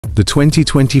The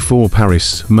 2024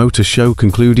 Paris Motor Show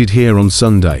concluded here on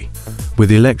Sunday, with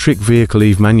electric vehicle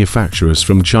EV manufacturers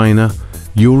from China,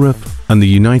 Europe, and the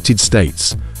United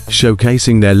States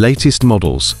showcasing their latest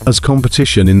models as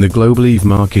competition in the global EV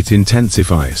market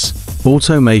intensifies.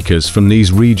 Automakers from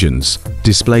these regions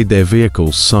displayed their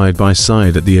vehicles side by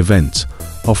side at the event,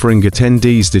 offering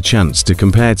attendees the chance to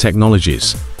compare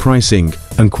technologies, pricing,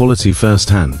 and quality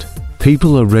firsthand.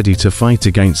 People are ready to fight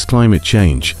against climate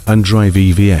change and drive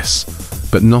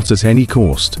EVs, but not at any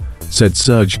cost, said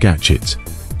Serge Gatchit,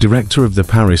 director of the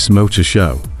Paris Motor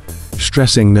Show,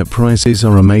 stressing that prices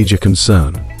are a major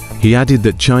concern. He added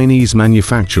that Chinese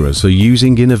manufacturers are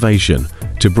using innovation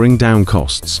to bring down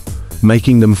costs,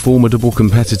 making them formidable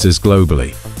competitors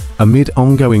globally, amid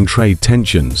ongoing trade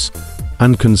tensions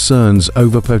and concerns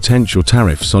over potential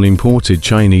tariffs on imported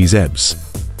Chinese EVs.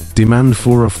 Demand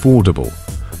for affordable,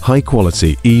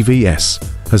 high-quality EVs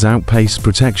has outpaced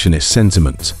protectionist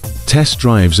sentiment. Test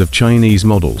drives of Chinese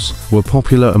models were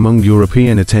popular among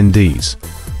European attendees,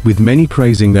 with many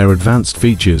praising their advanced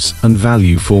features and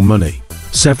value for money.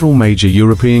 Several major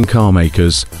European car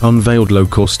makers unveiled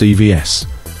low-cost EVs,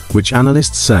 which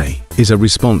analysts say is a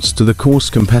response to the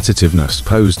cost competitiveness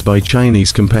posed by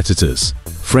Chinese competitors.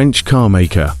 French car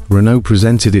maker Renault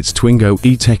presented its Twingo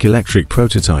E-Tech electric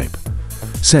prototype,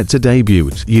 set to debut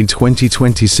in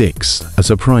 2026 at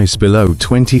a price below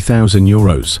 20,000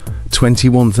 euros,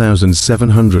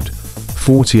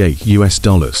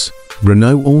 $21,748.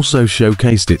 Renault also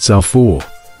showcased its R4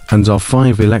 and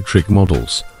R5 electric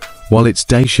models, while its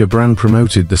Dacia brand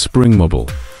promoted the Spring model,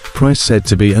 price said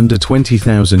to be under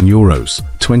 20,000 euros,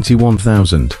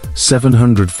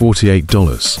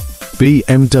 $21,748.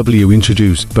 BMW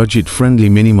introduced budget-friendly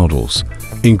mini models,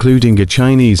 including a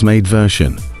Chinese-made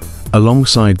version,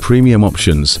 alongside premium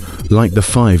options like the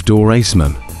 5-door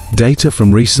Aceman. Data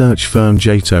from research firm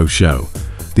Jato show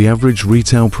the average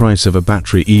retail price of a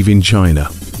battery EV in China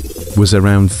was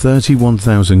around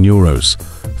 31,000 euros,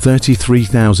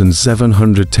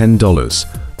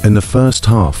 $33,710 in the first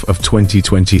half of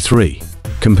 2023,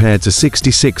 compared to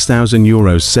 66,000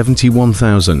 euros,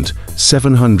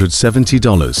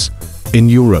 $71,770 in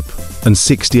Europe, and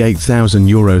 68,000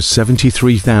 euros,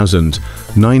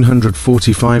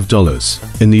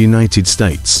 $73,945 in the United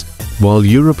States. While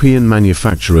European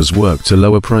manufacturers work to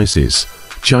lower prices,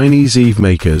 Chinese EV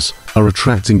makers are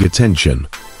attracting attention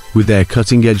with their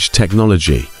cutting-edge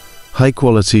technology,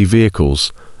 high-quality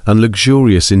vehicles, and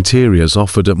luxurious interiors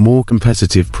offered at more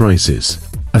competitive prices.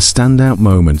 A standout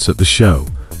moment at the show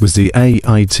was the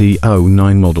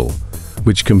AIT-09 model,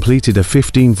 which completed a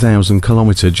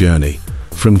 15,000-kilometer journey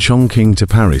from Chongqing to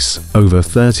Paris over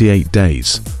 38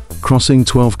 days, crossing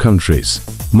 12 countries.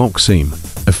 Maxime,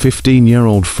 a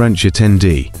 15-year-old French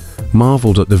attendee,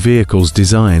 marveled at the vehicle's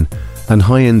design and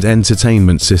high-end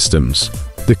entertainment systems.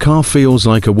 "The car feels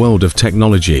like a world of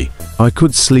technology. I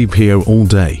could sleep here all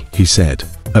day," he said.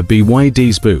 At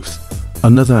BYD's booth,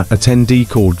 another attendee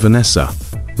called Vanessa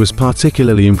was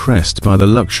particularly impressed by the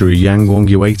luxury Yangwang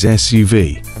 8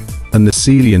 SUV and the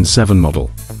Celian 7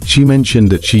 model. She mentioned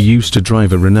that she used to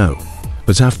drive a Renault,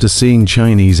 but after seeing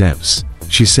Chinese EVs,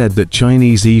 she said that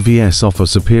Chinese EVs offer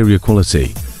superior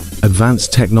quality,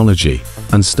 advanced technology,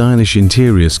 and stylish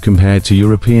interiors compared to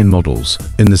European models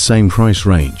in the same price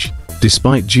range.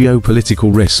 Despite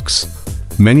geopolitical risks,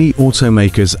 many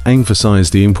automakers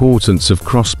emphasize the importance of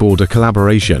cross-border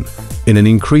collaboration in an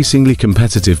increasingly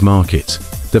competitive market.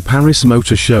 The Paris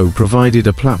Motor Show provided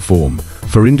a platform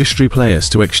for industry players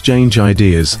to exchange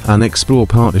ideas and explore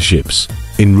partnerships.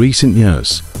 In recent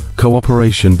years,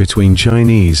 cooperation between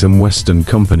Chinese and Western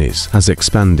companies has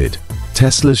expanded.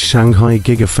 Tesla's Shanghai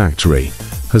Gigafactory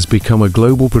has become a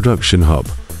global production hub,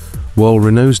 while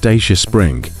Renault's Dacia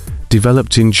Spring,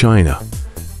 developed in China,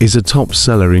 is a top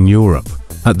seller in Europe.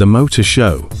 At the Motor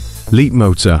Show,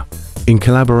 Leapmotor, in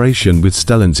collaboration with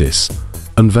Stellantis,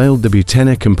 unveiled the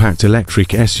Butena compact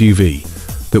electric SUV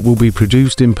that will be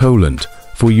produced in Poland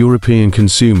for European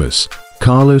consumers.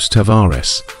 Carlos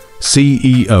Tavares,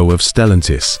 CEO of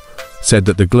Stellantis, said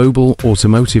that the global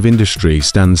automotive industry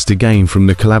stands to gain from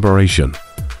the collaboration,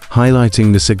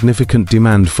 highlighting the significant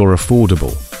demand for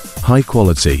affordable,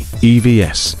 high-quality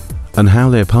EVs and how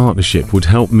their partnership would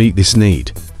help meet this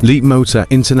need. Leapmotor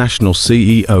International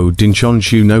CEO Din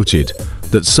Chonchu noted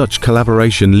that such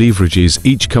collaboration leverages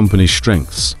each company's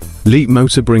strengths.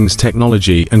 Leapmotor brings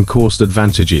technology and cost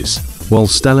advantages, while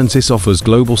Stellantis offers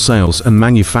global sales and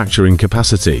manufacturing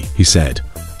capacity, he said.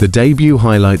 The debut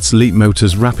highlights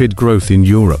Leapmotor's rapid growth in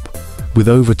Europe, with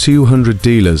over 200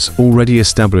 dealers already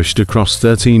established across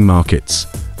 13 markets,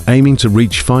 aiming to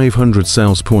reach 500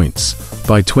 sales points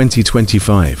by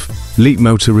 2025.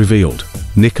 Leapmotor revealed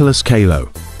Nicolas Calo,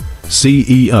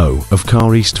 CEO of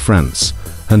Car East France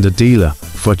and a dealer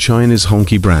for China's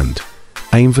Honky brand,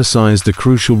 emphasized the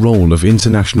crucial role of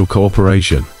international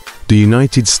cooperation. The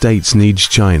United States needs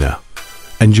China,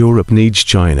 and Europe needs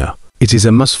China. It is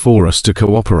a must for us to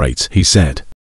cooperate, he said.